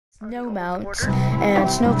snow mounts and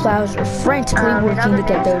snow plows are frantically working to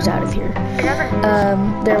get those out of here.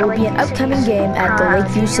 There will be an upcoming game at the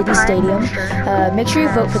Lakeview City Stadium. Make sure you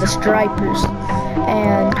vote for the Stripers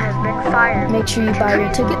and make sure you buy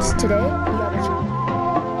your tickets today.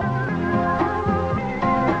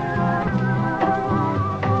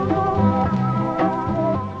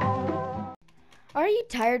 Are you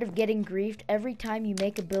tired of getting griefed every time you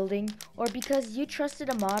make a building, or because you trusted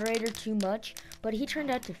a moderator too much, but he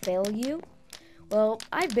turned out to fail you? Well,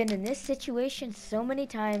 I've been in this situation so many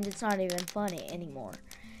times it's not even funny anymore.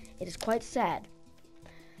 It is quite sad.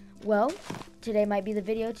 Well, today might be the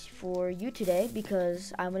video for you today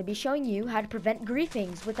because I'm going to be showing you how to prevent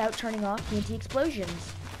griefings without turning off TNT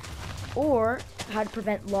explosions, or how to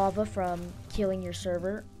prevent lava from killing your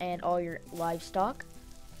server and all your livestock.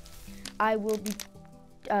 I will be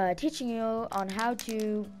teaching you on how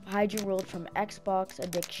to hide your world from Xbox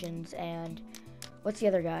addictions and what's the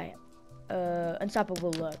other guy?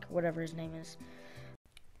 Unstoppable Luck, whatever his name is.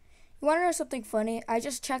 You want to know something funny? I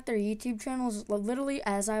just checked their YouTube channels literally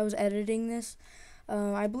as I was editing this.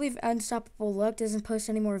 I believe Unstoppable Luck doesn't post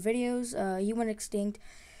any more videos. He went extinct.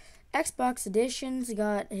 Xbox Editions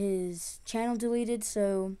got his channel deleted,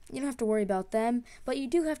 so you don't have to worry about them. But you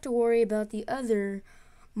do have to worry about the other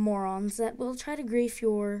morons that will try to grief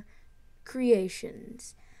your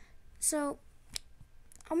creations. So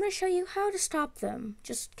I'm going to show you how to stop them.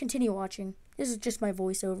 Just continue watching. This is just my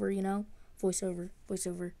voiceover, you know?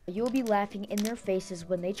 Voiceover. You'll be laughing in their faces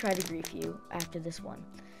when they try to grief you after this one.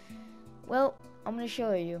 Well, I'm going to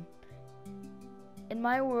show you. In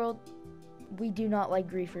my world, we do not like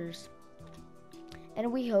griefers. And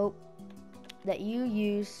we hope that you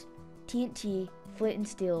use TNT, flint and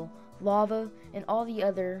steel, lava, and all the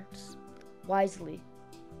others wisely.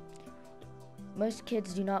 Most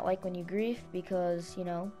kids do not like when you grief because, you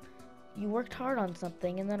know, you worked hard on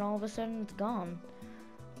something and then all of a sudden it's gone.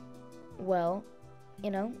 Well, you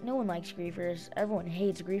know, no one likes griefers. Everyone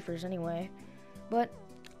hates griefers anyway. But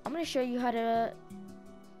I'm going to show you how to...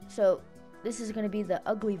 So, this is going to be the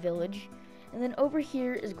ugly village. And then over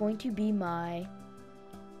here is going to be my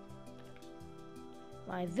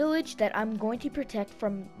village that I'm going to protect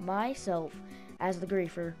from myself as the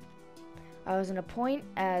griefer. I was in a point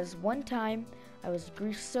as one time I was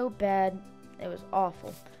griefed so bad it was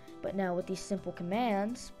awful. But now with these simple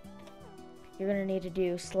commands, you're going to need to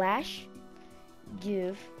do /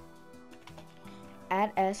 give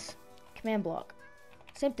 @s command block.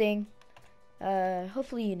 Same thing.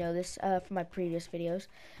 Hopefully you know this from my previous videos.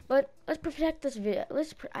 But let's protect this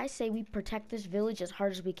I say we protect this village as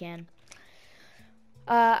hard as we can.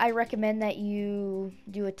 I recommend that you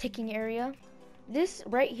do a ticking area. This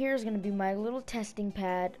right here is going to be my little testing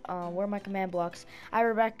pad where my command blocks. I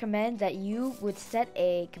recommend that you would set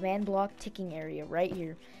a command block ticking area right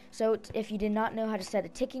here. So if you did not know how to set a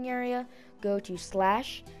ticking area, go to /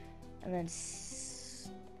 and then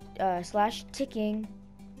 / ticking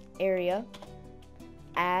area,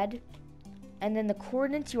 add, and then the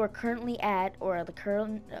coordinates you are currently at, or the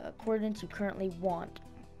current coordinates you currently want.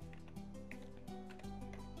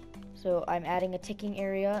 So I'm adding a ticking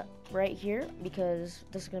area right here because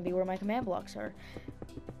this is going to be where my command blocks are.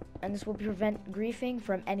 And this will prevent griefing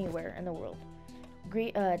from anywhere in the world.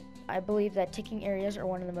 I believe that ticking areas are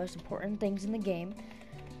one of the most important things in the game,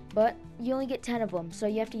 but you only get 10 of them, so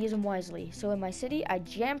you have to use them wisely. So in my city, I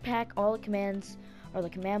jam-pack all the commands, or the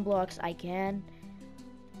command blocks I can,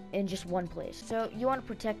 in just one place. So you want to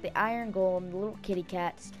protect the iron golem, the little kitty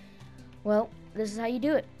cats. Well, this is how you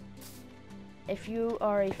do it. If you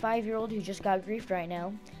are a 5-year-old who just got griefed right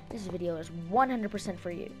now, this video is 100%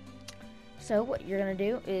 for you. So what you're going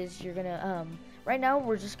to do is you're going to, right now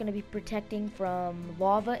we're just going to be protecting from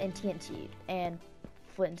lava and TNT and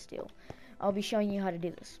flint and steel. I'll be showing you how to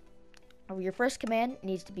do this. Your first command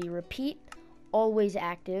needs to be repeat, always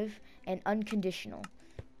active, and unconditional.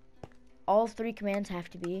 All 3 commands have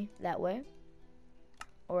to be that way,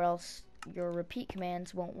 or else your repeat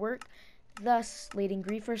commands won't work, thus leading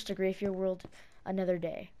griefers to grief your world another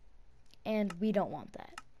day. And we don't want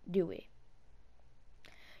that, do we?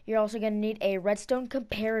 You're also going to need a redstone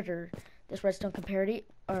comparator. This redstone comparator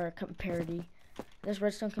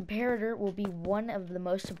will be one of the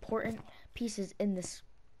most important pieces in this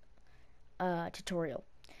tutorial.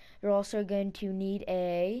 You're also going to need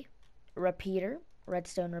a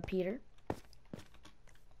redstone repeater.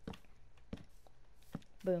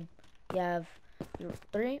 Boom. You have your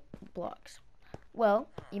 3 blocks. Well,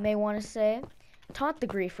 you may want to say, taunt the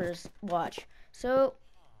griefers. Watch. So,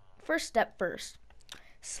 first step first.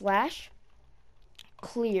 /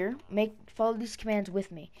 clear. Follow these commands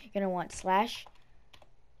with me. You're going to want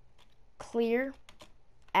 / clear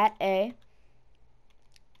at A,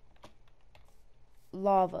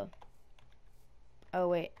 lava. Oh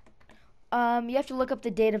wait, you have to look up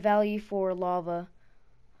the data value for lava.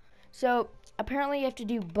 So apparently you have to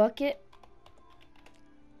do bucket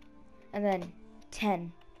and then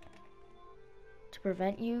 10 to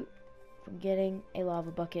prevent you from getting a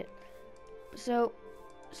lava bucket. So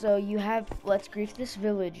you have, let's grief this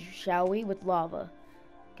village, shall we, with lava.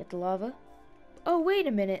 Get the lava. Oh, wait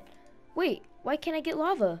a minute. Wait, why can't I get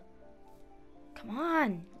lava? Come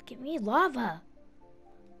on, give me lava.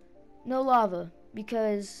 No lava,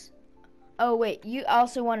 because, oh wait, you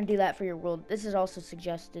also want to do that for your world. This is also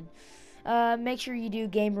suggested. Make sure you do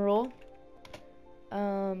game rule.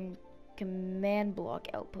 Command block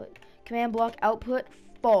output. Command block output,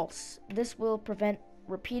 false. This will prevent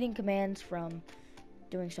repeating commands from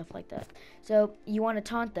doing stuff like that. So you want to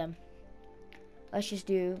taunt them. Let's just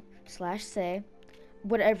do /say,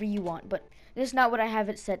 whatever you want. But this is not what I have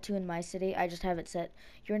it set to in my city. I just have it set,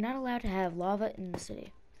 you're not allowed to have lava in the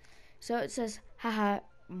city. So it says, haha,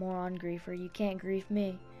 moron griefer, you can't grief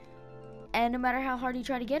me. And no matter how hard you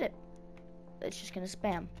try to get it, it's just gonna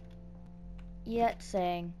spam. Yet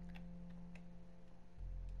saying,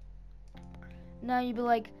 now you'd be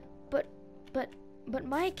like, but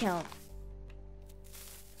my account,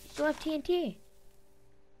 you still have TNT.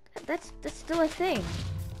 That's still a thing.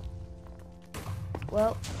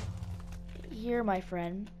 Well, here, my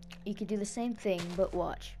friend, you could do the same thing, but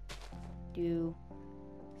watch. Do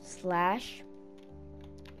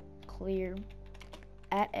 /clear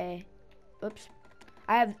at A. Oops.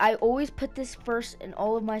 I always put this first in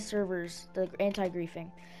all of my servers, the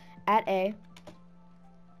anti-griefing. At A,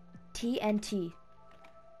 TNT.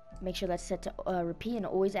 Make sure that's set to repeat and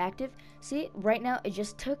always active. See, right now it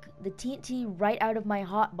just took the TNT right out of my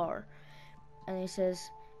hotbar. And it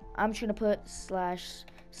says, I'm just gonna put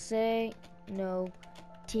 /say no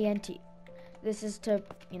TNT. This is to,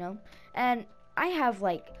 and I have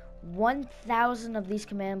like 1,000 of these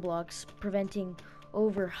command blocks preventing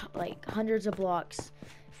over like hundreds of blocks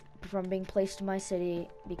from being placed in my city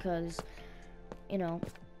because,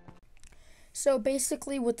 So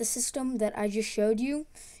basically with the system that I just showed you,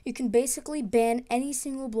 you can basically ban any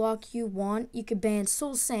single block you want. You could ban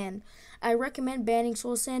soul sand. I recommend banning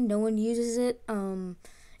soul sand. No one uses it.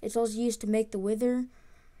 It's also used to make the wither.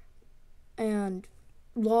 And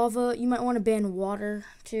lava, you might want to ban water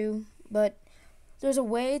too. But there's a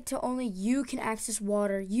way to only you can access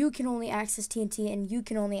water, you can only access TNT, and you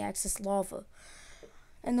can only access lava.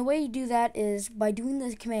 And the way you do that is by doing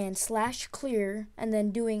the command /clear and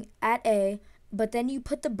then doing at A, but then you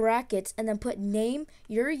put the brackets and then put name,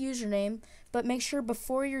 your username, but make sure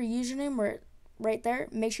before your username, right there,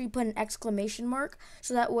 make sure you put an exclamation mark,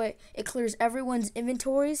 so that way it clears everyone's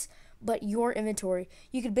inventories but your inventory.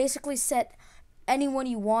 You could basically set anyone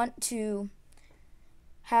you want to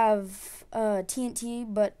have TNT,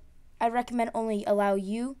 but I recommend only allow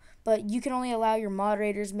you, but you can only allow your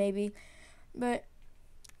moderators maybe. But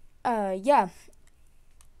yeah.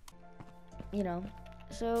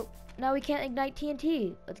 So now we can't ignite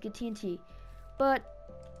TNT. Let's get TNT. But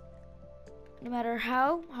no matter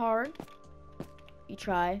how hard you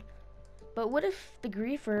try, but what if the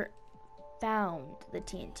griefer found the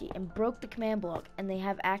TNT and broke the command block and they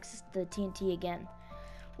have access to the TNT again?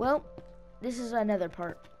 Well, this is another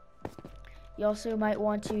part. You also might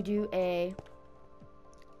want to do a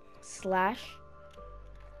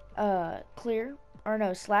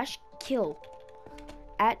 /kill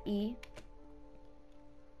at E,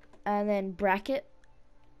 and then bracket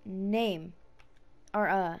name,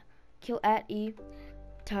 or kill at E,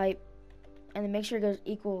 type, and then make sure it goes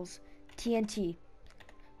equals TNT.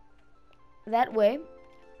 That way,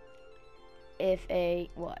 if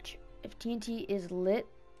TNT is lit,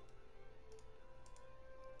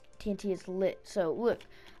 TNT is lit. So look,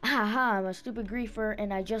 haha, I'm a stupid griefer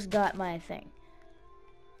and I just got my thing.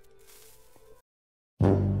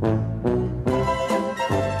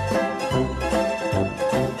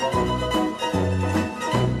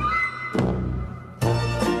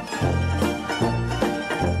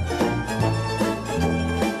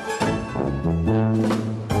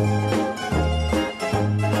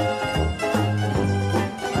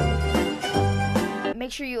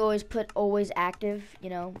 Make sure you always put always active,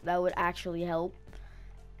 that would actually help.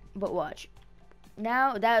 But watch.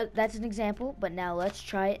 Now that's an example, but now let's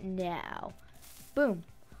try it now. Boom.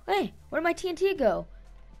 Hey, where did my TNT go?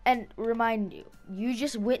 And remind you, you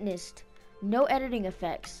just witnessed no editing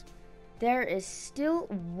effects. There is still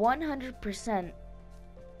 100%.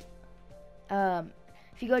 If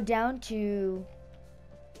you go down to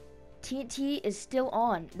TNT is still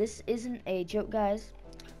on. This isn't a joke, guys.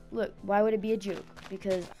 look, why would it be a joke?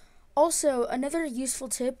 Because Also, another useful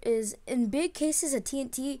tip is in big cases of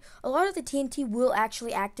TNT, a lot of the TNT will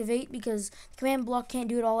actually activate because the command block can't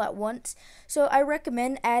do it all at once. So I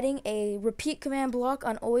recommend adding a repeat command block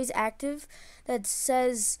on always active that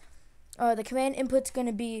says the command input's going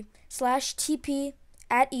to be /TP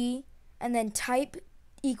 @E and then type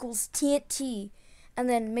equals TNT, and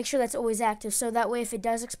then make sure that's always active. So that way if it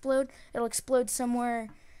does explode, it'll explode somewhere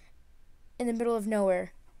in the middle of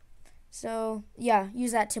nowhere. So, yeah,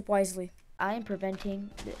 use that tip wisely. I am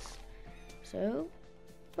preventing this. So,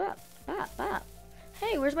 bop, bop, bop.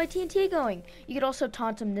 Hey, where's my TNT going? You could also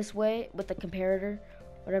taunt him this way with the comparator,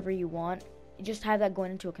 whatever you want. You just have that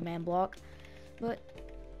going into a command block. But,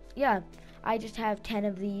 yeah, I just have 10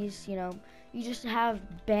 of these, you know. You just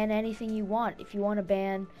have ban anything you want. If you want to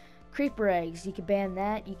ban creeper eggs, you could ban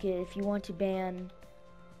that. You could, if you want to ban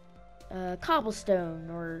cobblestone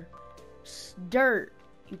or dirt,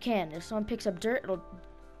 you can. If someone picks up dirt, it'll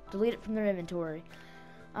delete it from their inventory.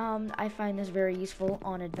 I find this very useful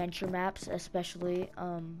on adventure maps, especially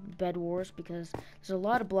Bed Wars, because there's a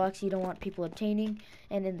lot of blocks you don't want people obtaining,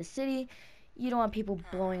 and in the city, you don't want people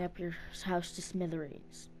blowing up your house to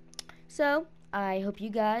smithereens. So, I hope you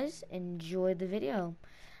guys enjoyed the video.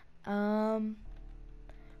 And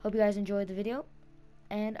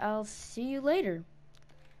I'll see you later.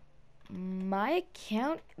 My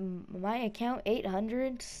account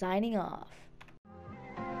 800 signing off.